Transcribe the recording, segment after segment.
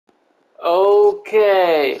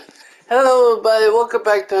Okay, hello everybody, welcome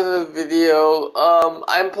back to another video.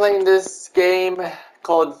 I'm playing this game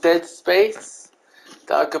called Dead Space.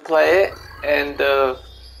 I could play it, and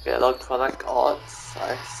yeah, Electronic Arts.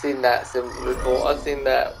 I've seen that symbol before. I've seen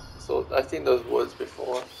that, so I've seen those words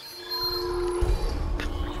before.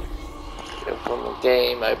 Yeah, from a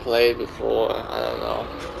game I played before. I don't know.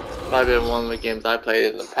 Might have been one of the games I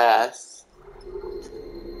played in the past.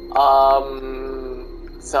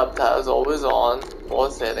 Subtitles always on.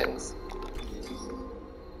 More settings.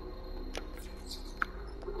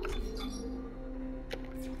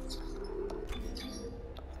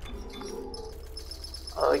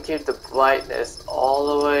 I'll keep the brightness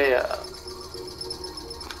all the way up.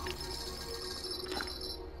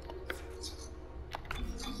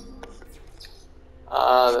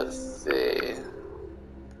 Let's see.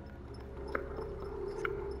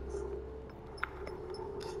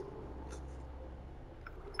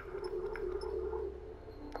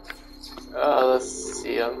 Let's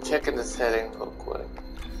see. I'm checking the settings real quick.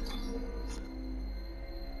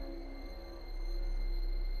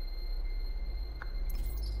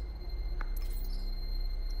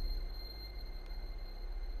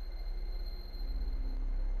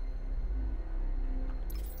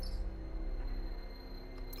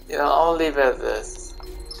 You know, I'll leave it at this.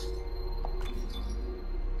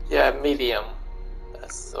 Yeah, medium.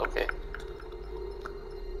 That's okay.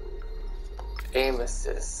 Aim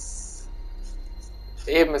assist.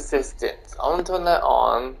 Aim assistance. I want to turn that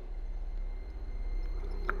on.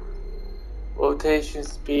 Rotation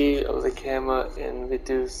speed of the camera and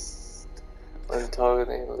reduced when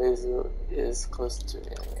targeting laser is close to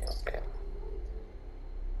the enemy. Okay.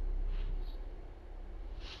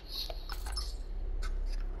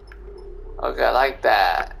 Okay, I like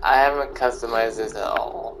that. I haven't customized this at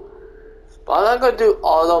all. But I'm not gonna do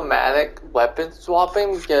automatic weapon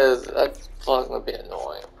swapping because that's gonna be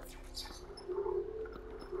annoying.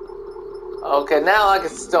 Okay, now I can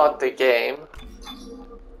start the game.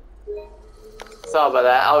 Sorry about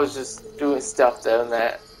that, I was just doing stuff down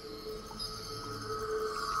there.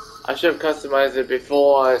 I should have customized it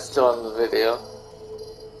before I started the video.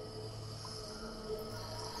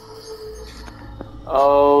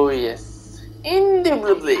 Oh yes,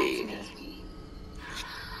 indubitably.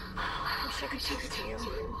 I wish I could talk to you.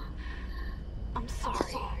 I'm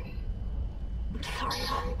sorry. I'm sorry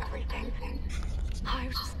about everything. I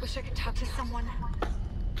just wish I could talk to someone.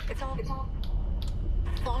 It's all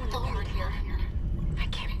falling apart here. I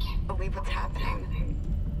can't believe what's happening.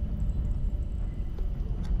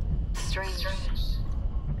 Strange.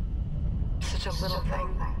 Such a little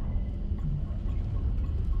thing.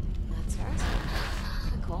 That's her.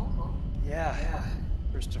 Nicole? Yeah.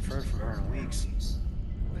 First deferred from her in weeks.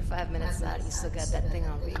 We're 5 minutes out. You still got that thing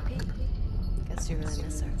on repeat. Guess you really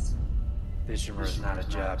miss her. Fishermer is not a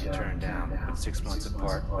job you turn down, but 6 months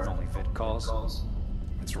apart with only vid calls.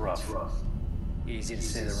 It's rough. Easy to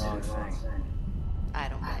say the wrong thing. I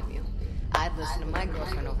don't blame you. I'd listen to my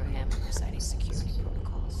girlfriend over him reciting security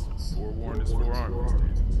protocols. Forewarned is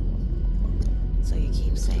forearmed. So you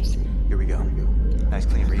keep saying. Here we go. Nice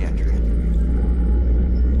clean re-entry.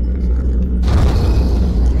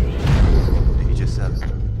 Aegis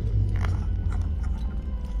 7.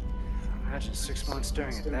 Imagine 6 months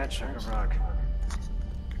staring at that chunk of rock.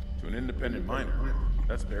 To an independent miner,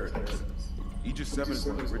 that's paradise. Aegis 7 is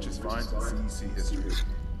one of the richest finds in CEC history.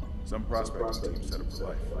 Some prospecting teams set up for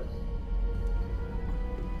life.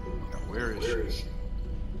 Now where is she?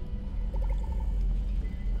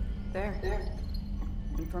 There.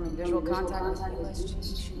 Confirming visual contact with USG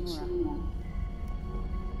Ishimura.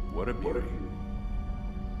 What a beauty.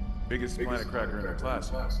 Biggest planet cracker in their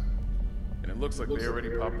class. And it looks like they already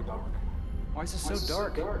popped the cork. Why is it so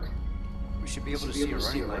dark? We should be able to see her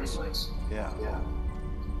running lights. Yeah.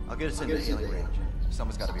 I'll get us into hailing range.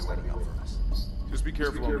 Someone's got to be waiting out for us. Just be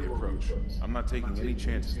careful on the approach. I'm not taking any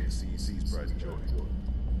chances with the CEC's pride and joy.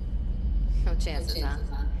 No chances, huh?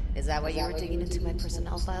 Is that why you were digging into my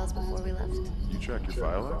personnel files before we left? You track your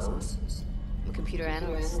file access? I'm a computer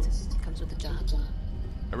analyst. Comes with the job.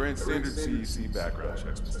 I ran standard CEC background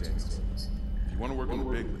checks with Daniels. If you want to work on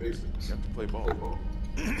the big leagues, you have to play ball.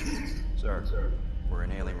 Sir, we're in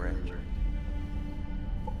hailing range.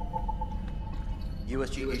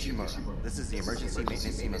 USG Ishimura, this is the emergency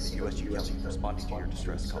maintenance team of the USG Kelly, responding to your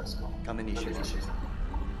distress call. Come in, Ishimura.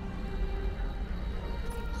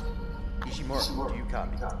 Ishimura, do you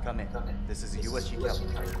copy? Come in. This is the USG Kelly.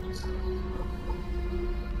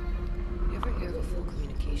 You ever hear of a full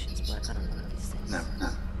communications blackout on one of these things?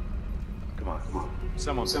 Never. Come on.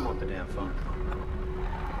 Someone pick up the damn phone.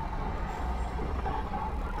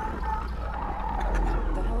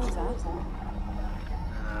 What the hell is that?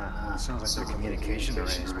 Sounds like the communication array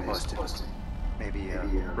is busted. Maybe a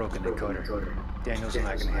broken decoder. Daniels and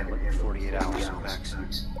I can handle it in 48 hours max.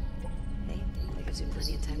 Hey, that gives you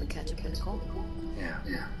plenty of time to catch up with Nicole.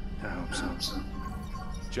 Yeah, I hope so.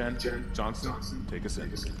 Jen, Johnson, take us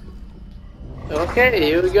in. Okay,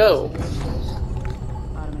 here we go.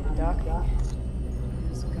 Automated docking.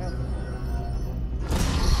 Let's go.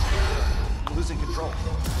 We're losing control.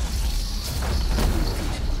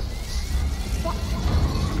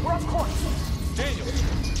 We're off course. Daniel!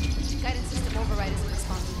 Guidance system override isn't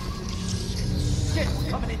responding. Shit, we're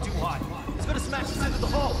coming in too hot. It's gonna smash us into the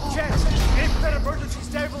hull. Jen, aim for that emergency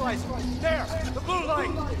stabilizer. There, the blue light.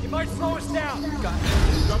 It might slow us down. Got it.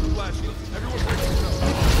 Drop the flash. Everyone break yourself.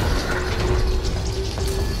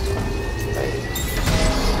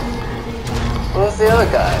 Where's the other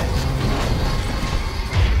guy?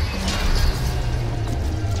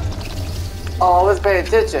 Oh, I was paying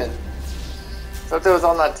attention. Thought it was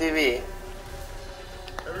on that TV.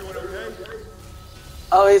 Everyone okay?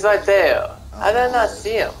 Oh, he's right there. How did I not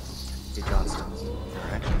see him? Hey, Johnston.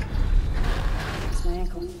 Alright? It's my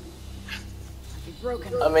ankle. Might be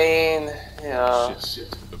broken. I mean, you know.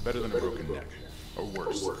 Shit. But better than a broken neck. Or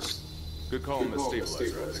worse. Good call on the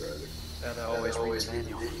stabilizer, I think. That always rings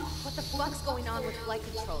Daniel. What the fuck's going on with flight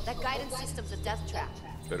control? That guidance system's a death trap.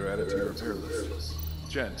 Better add it to your repair list.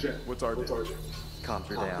 Jen, what's our damage?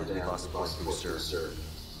 Comms are down. We lost the point booster.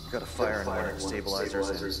 We got a fire in one of the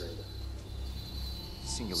stabilizers and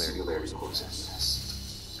singularity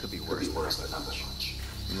cores. Could be worse than that much.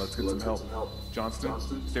 Then let's get some help. Johnston,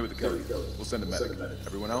 stay with the Kelly. We'll send a medic.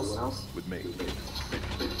 Everyone else, with me.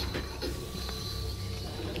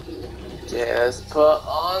 Yeah, let's put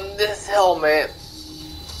on this helmet.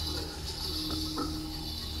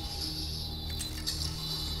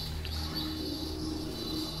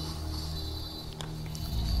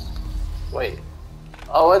 Wait.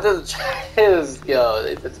 Oh, where did the trailers go?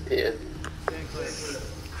 They disappeared.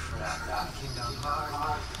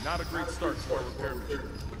 Not a great start to our repair mission.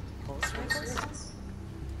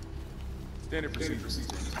 Standard procedures.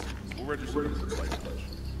 We'll register you as a flight touch.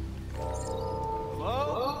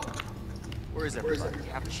 Hello? Where is everybody?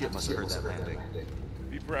 Half the ship must have heard that landing.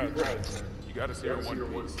 Be proud, Jen. You got us here in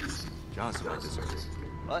one piece. Johnson might deserve it.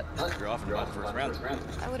 But you're off and about the first round.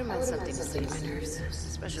 I wouldn't mind something to save my nerves,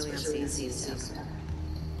 especially on CNC stuff.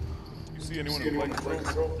 You see anyone in flight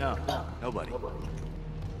control? No, nobody.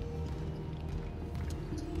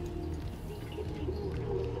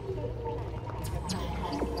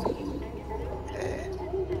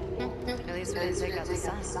 At least we didn't take out the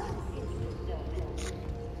sun.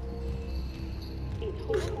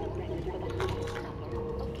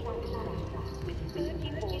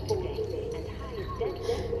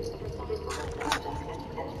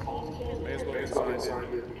 May as well get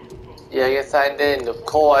signed in. Yeah, get signed in, of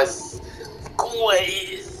course. Of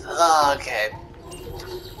course. Oh, okay.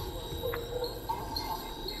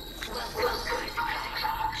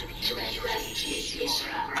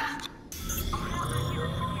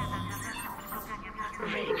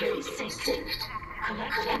 Radio synced.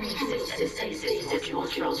 Collect any system stasis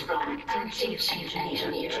modules from acting chief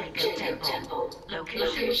engineer Jacob Temple.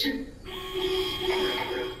 Location.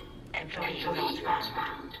 Employee not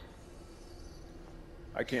found.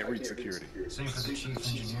 I can't reach security. Same for the chief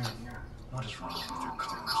engineer. What is wrong with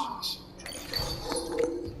your cars?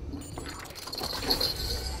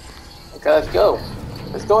 Okay, let's go.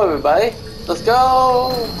 Let's go, everybody. Let's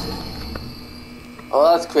go. Oh,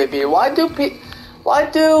 that's creepy. Why do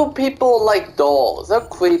people like dolls? They're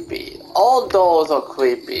creepy. All dolls are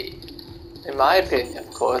creepy. In my opinion,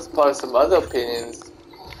 of course. Probably some other opinions,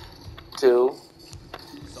 too.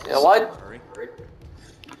 You know what?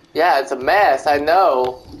 Yeah, it's a mess, I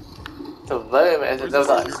know. It's a very mess. It does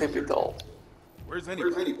not a creepy doll. Where's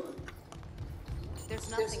anybody? There's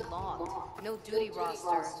nothing logged. No duty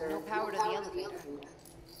roster. No power to the elevator.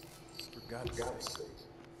 For God's sake.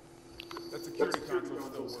 That security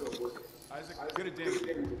console still works. Isaac, get a damage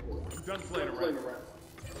report. I'm done playing around.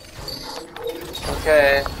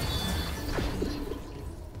 Okay.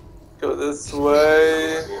 Go this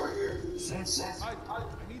way. I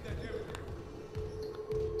need that damage.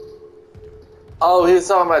 Oh, he was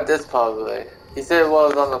talking about this probably. He said what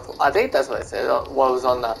was on the floor. I think that's what he said. What was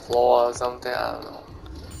on that floor or something. I don't know.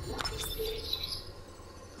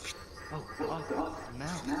 Oh,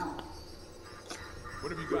 now.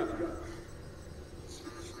 What have you got?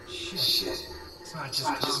 Shit. It's not just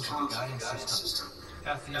comms from the guidance system.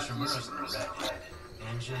 Half the Ishimura's in the red.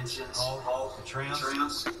 Engines, hull, the trams. You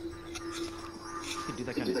can do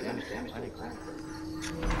that kind of damage. I think.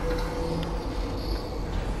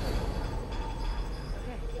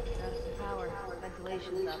 Okay, it's out of the power.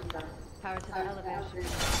 calculations up. Power to the elevator should be...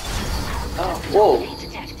 Oh, whoa.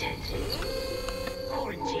 Detected.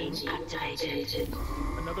 Quarantine activated.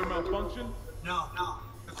 Another malfunction? No.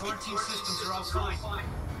 The quarantine systems are all fine.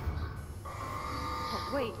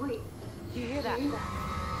 Oh, wait. Do you hear that? Yeah.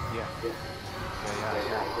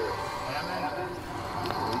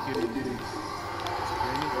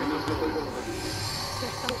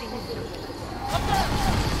 There's something in here.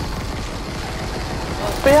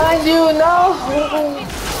 Behind you, no!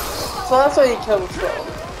 So that's where he comes from.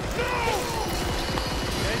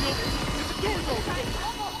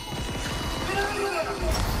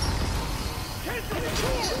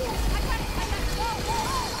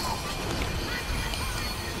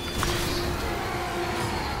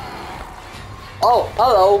 Oh,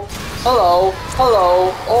 hello, hello,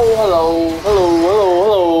 hello, oh, hello, hello, hello,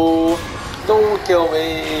 hello. Don't kill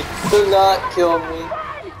me, do not kill me.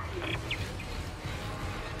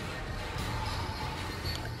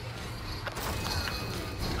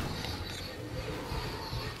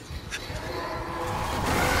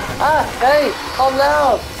 Ah, hey, calm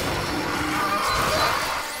down.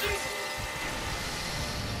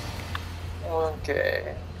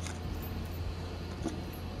 Okay.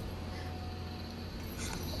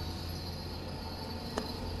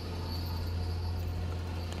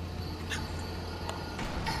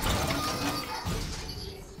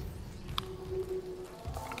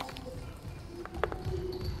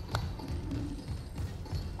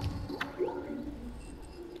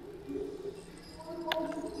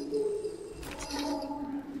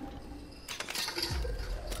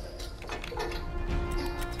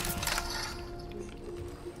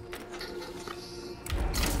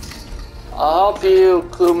 I'll help you,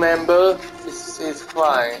 crew member. It's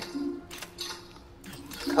fine.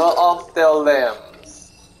 Cut off their limbs.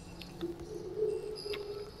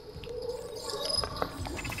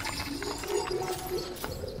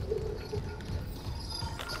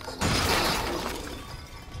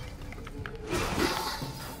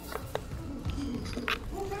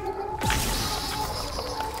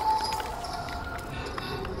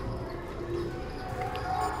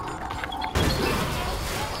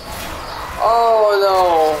 Oh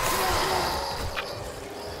no!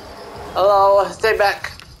 Hello, stay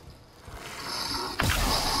back.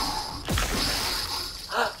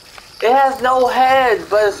 It has no head,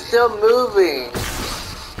 but it's still moving.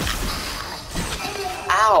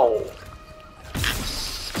 Ow!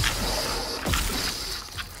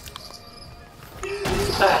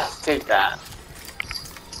 Take that.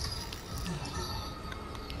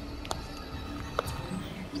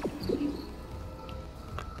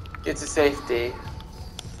 Get to safety.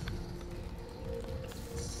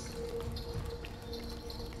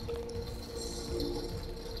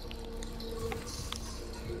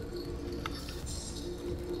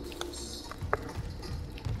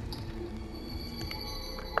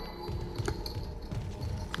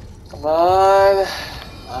 Come on.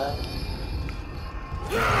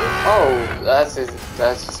 Oh,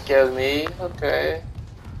 that scared me. Okay.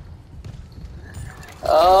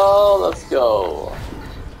 Oh, let's go.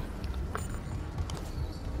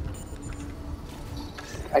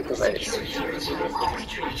 Activate. It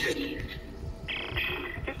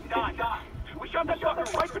died. We shot that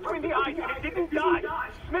fucker right between the eyes and it didn't die.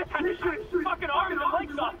 Smith had to shoot his fucking arms and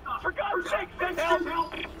legs off. For God's sake, send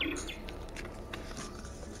help!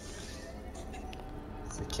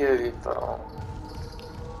 Security phone.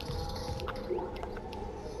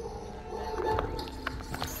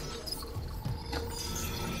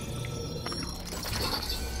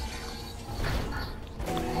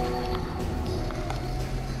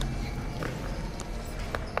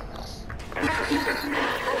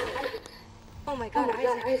 Oh my God,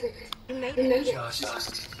 Isaac. You made it.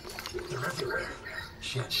 Just, they're everywhere.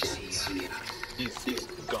 Shit, see ya. He's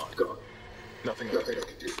gone. Nothing I can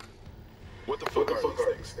do. What the fuck are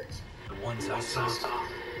these things? The ones I saw,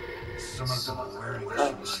 some of them are wearing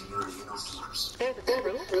Ishimura uniforms. They're the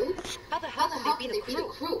crew? How the hell can they be the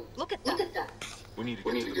crew? Look at them. We need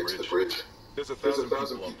to get to the bridge. There's 1,000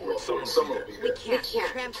 people on board. Someone will be there. We can't.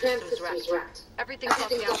 Tram system's wrecked. Everything's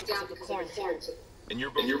locked down because of the quarantine. And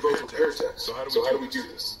you're both prepared to. So how do we do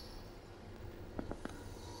this?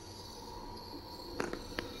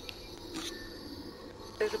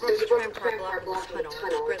 There's a broken tram car blocking the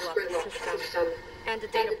tunnel, gridlocked the system, and the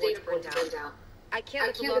data board's burned out. I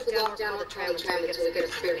can't let the lockdown or the tram until we get a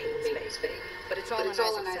secure space. But it's all on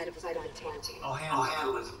Isaac's side of the quarantine. I'll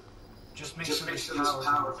handle it. Just make sure there's power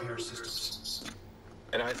and repair systems.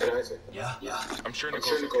 And Isaac? Yeah? I'm sure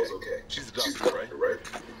Nicole's okay. She's the doctor, right?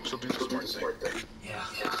 She'll do the smart thing. Yeah,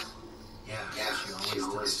 she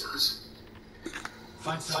always does.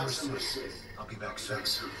 Find somewhere safe. I'll be back soon.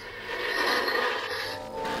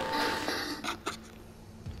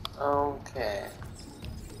 Okay.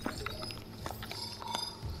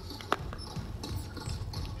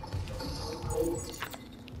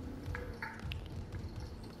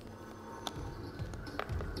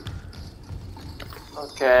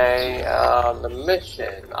 Okay, the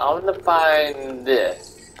mission. I want to find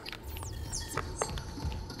this.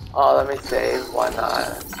 Oh, let me save. Why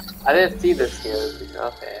not? I didn't see this here.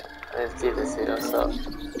 Okay, I didn't see this here, so.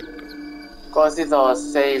 Of course, these are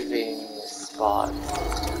saving spots.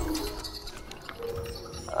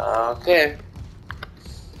 Okay.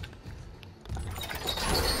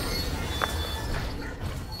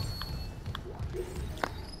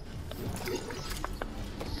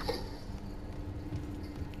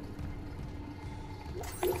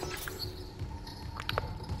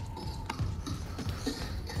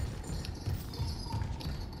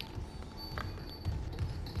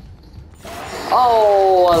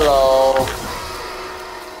 Oh, hello.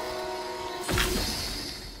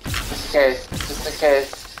 Just in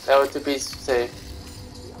case, that would to be safe.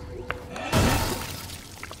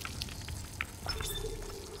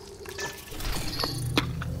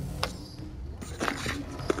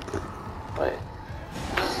 Wait.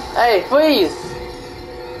 Hey, please!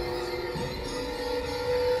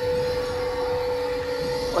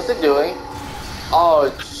 What's it doing? Oh,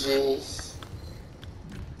 jeez.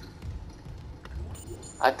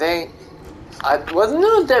 Wasn't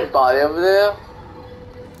there a dead body over there?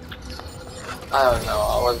 I don't know,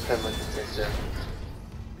 I wasn't paying much attention.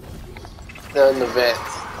 They're in the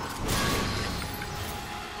vents.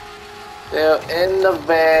 They're in the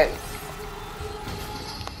vents.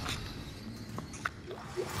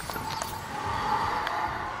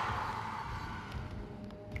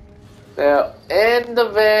 They're in the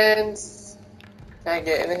vents. Can I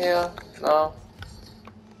get in here? No.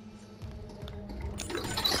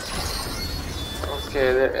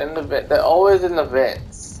 Okay, they're in the vent. They're always in the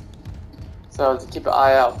vents. So to keep an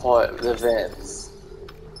eye out for the vents.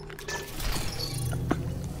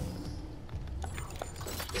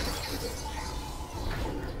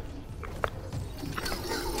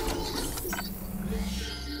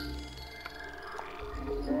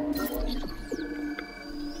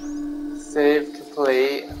 Save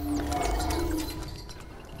complete.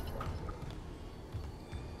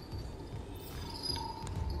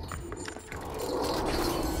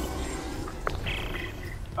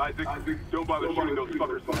 Isaac, don't bother shooting those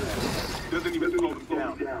fuckers. Doesn't even slow them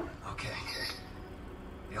down. Okay.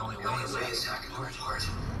 The only way is to attack apart.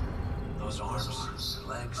 Those arms,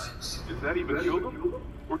 legs. Does that even kill them?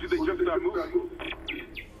 Or do they just start moving?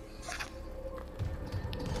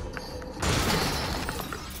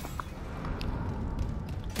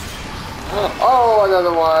 Oh,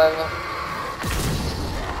 another one.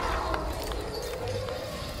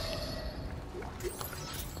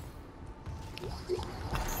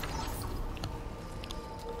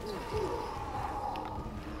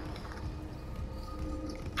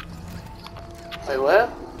 Wait, where?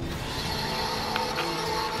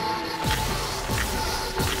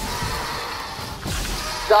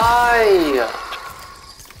 Die!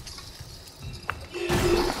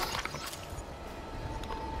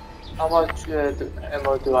 How much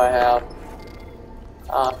ammo do I have?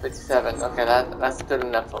 57. Okay, that's good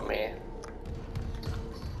enough for me.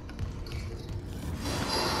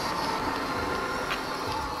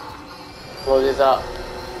 Blow this up.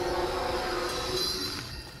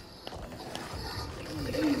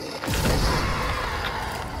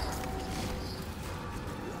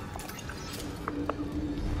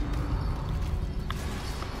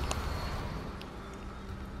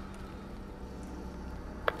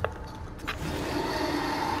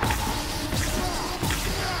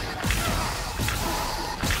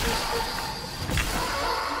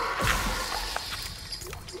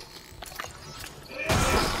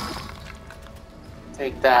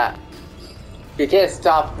 Take that. You can't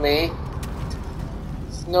stop me.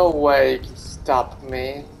 There's no way you can stop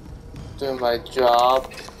me doing my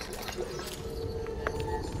job.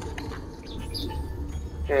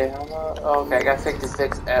 Okay, how much? Okay, I got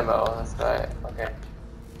 66 ammo. That's right. Okay.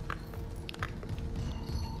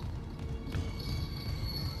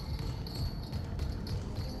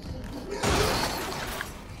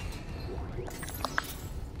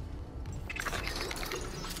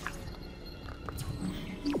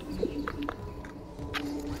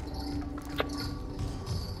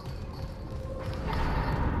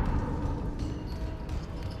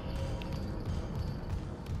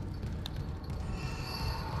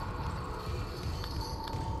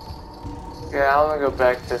 Yeah, I'm gonna go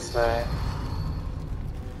back this way.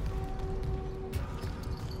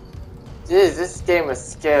 Jeez, this game is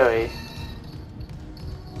scary.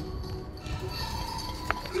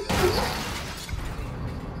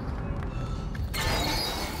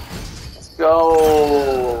 Let's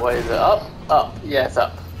go. What is it? Up? Up. Yeah, it's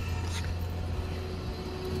up.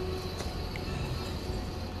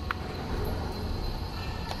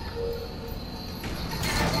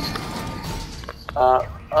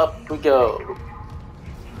 Up we go.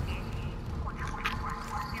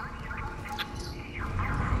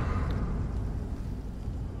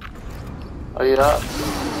 Are you up?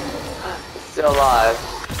 It's still alive.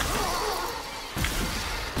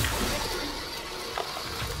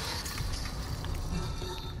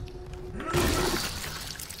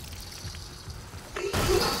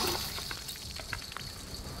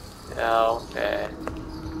 Yeah, okay.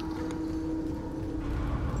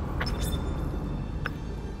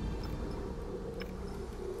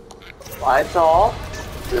 Lights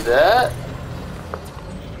off. Do that.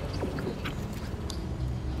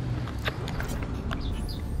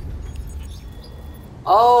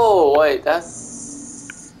 Oh, wait,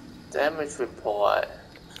 that's damage report.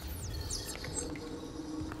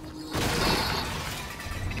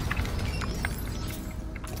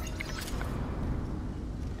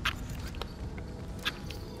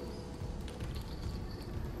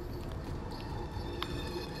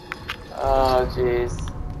 Oh, jeez.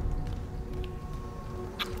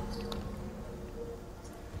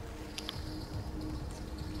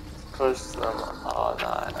 Push them. Oh,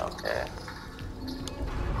 9, okay.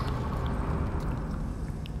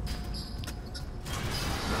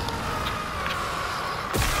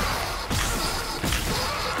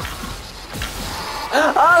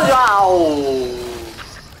 Oh, wow!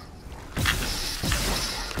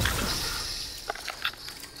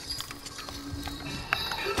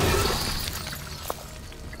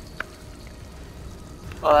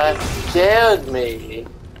 Oh, that scared me.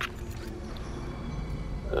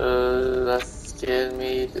 That scared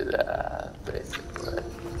me to that, basically.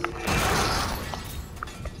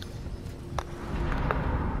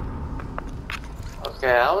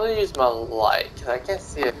 Okay, I'm gonna use my light, because I can't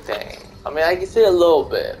see a thing. I mean, I can see a little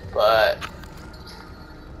bit, but...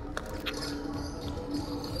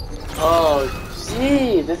 Oh,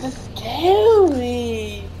 gee, this is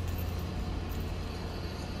scary!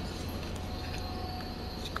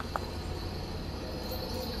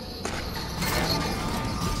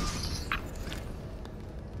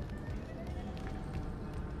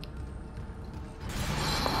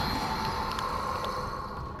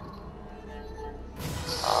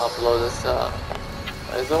 I'll blow this up.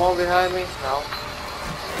 Is there one behind me? No.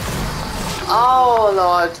 Oh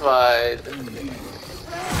no, I tried.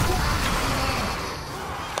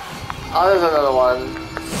 Oh, there's another one.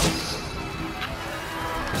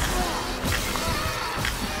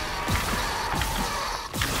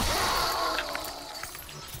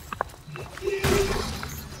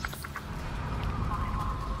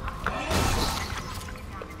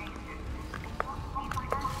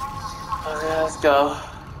 Okay, let's go.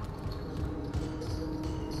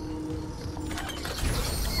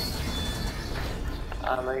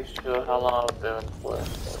 I'm not sure how long I've been for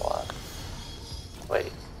this.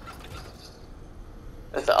 Wait.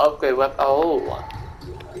 It's an upgrade weapon. Oh.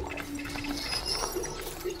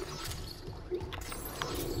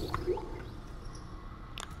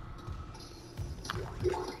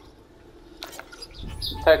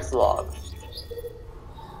 Text log.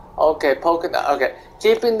 Okay, poking. Okay,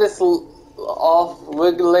 keeping this off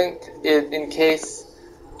wiggling is in case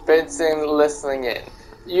Benson listening in.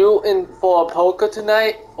 You in for a poker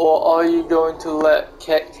tonight, or are you going to let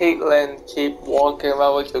Caitlin keep walking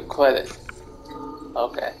around with your credits?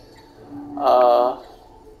 Okay.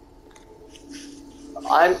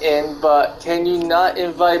 I'm in, but can you not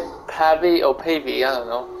invite Pavy or Pavy? I don't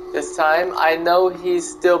know. This time, I know he's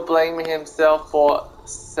still blaming himself for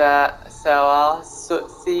Sarasi's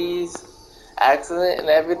accident and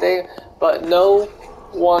everything, but no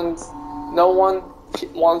one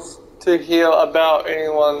wants to hear about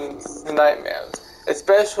anyone's nightmares,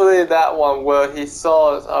 especially that one where he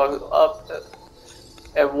saw us up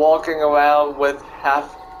and walking around with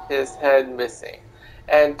half his head missing.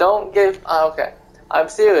 And don't get okay. I'm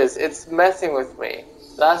serious. It's messing with me.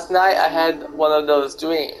 Last night I had one of those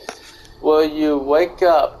dreams where you wake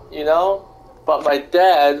up, you know, but my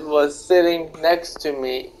dad was sitting next to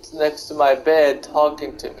me, next to my bed,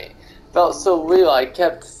 talking to me. Felt so real. I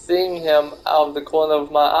kept seeing him out of the corner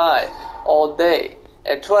of my eye all day.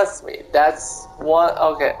 And trust me, that's one.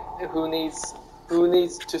 Okay, who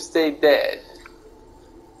needs to stay dead?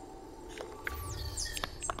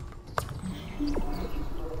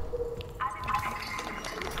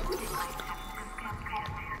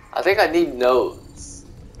 I think I need notes.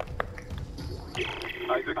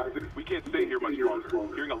 Isaac, we can't stay here much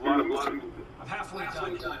longer. Hearing a lot of movement. I'm halfway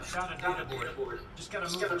done. Found a data board. Just gotta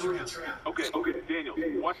move the tram. Okay, Daniel,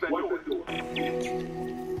 watch that door.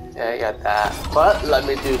 Yeah, I got that. But let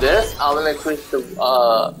me do this. I'm gonna increase the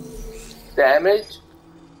damage.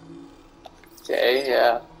 Okay,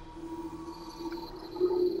 yeah.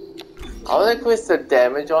 I'm gonna increase the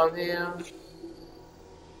damage on here.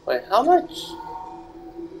 Wait, how much?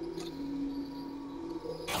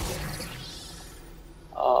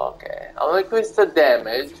 Okay, I'm gonna increase the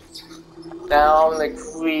damage. Now I'm gonna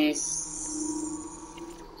increase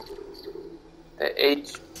the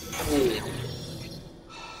HP.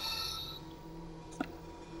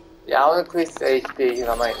 Yeah, I'll increase the HP because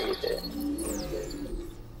I might need it.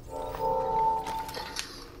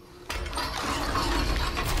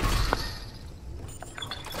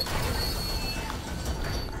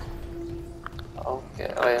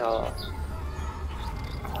 Okay, wait, hold on.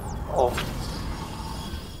 Oh.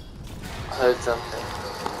 I heard something.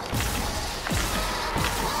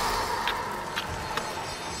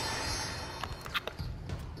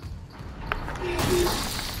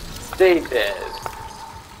 Stay dead.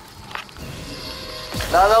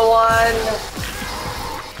 Another one.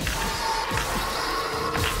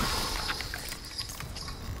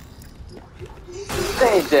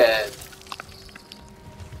 Stay dead.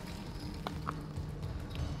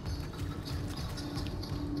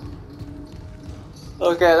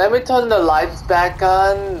 Okay, let me turn the lights back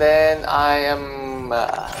on, then I am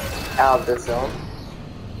out of the zone.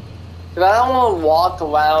 Because I don't want to walk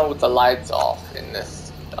around with the lights off in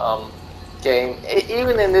this game,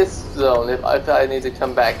 even in this zone, if I need to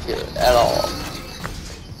come back here at all.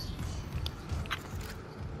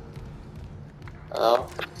 Hello?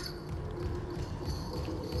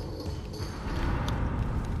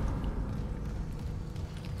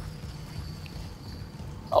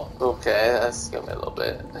 Oh, okay, that's give me a little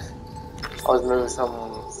bit. I was moving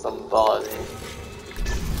some body.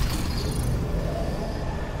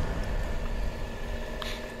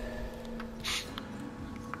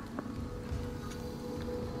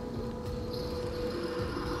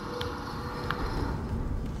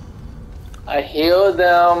 I hear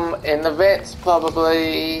them in the vents,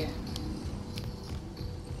 probably.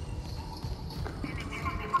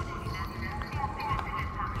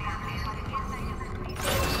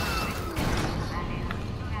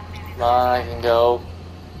 I can go.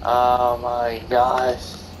 Oh my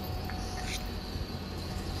gosh.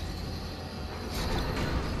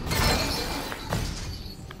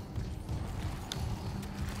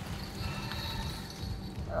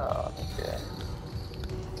 Oh, okay.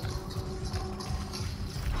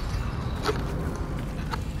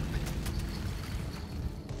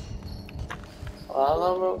 Well,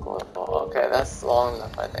 I'm going for. Okay, that's long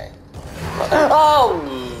enough, I think.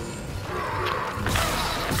 Oh!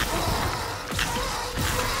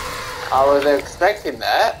 I wasn't expecting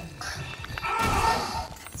that.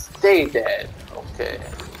 Stay dead. Okay.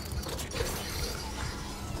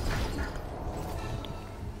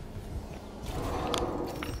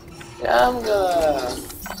 Yeah, I'm gonna...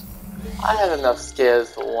 I had enough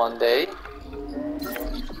scares for one day.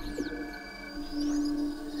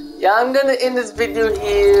 Yeah, I'm gonna end this video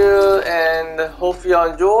here, and hope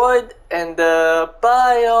y'all enjoyed, and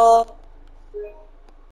bye y'all.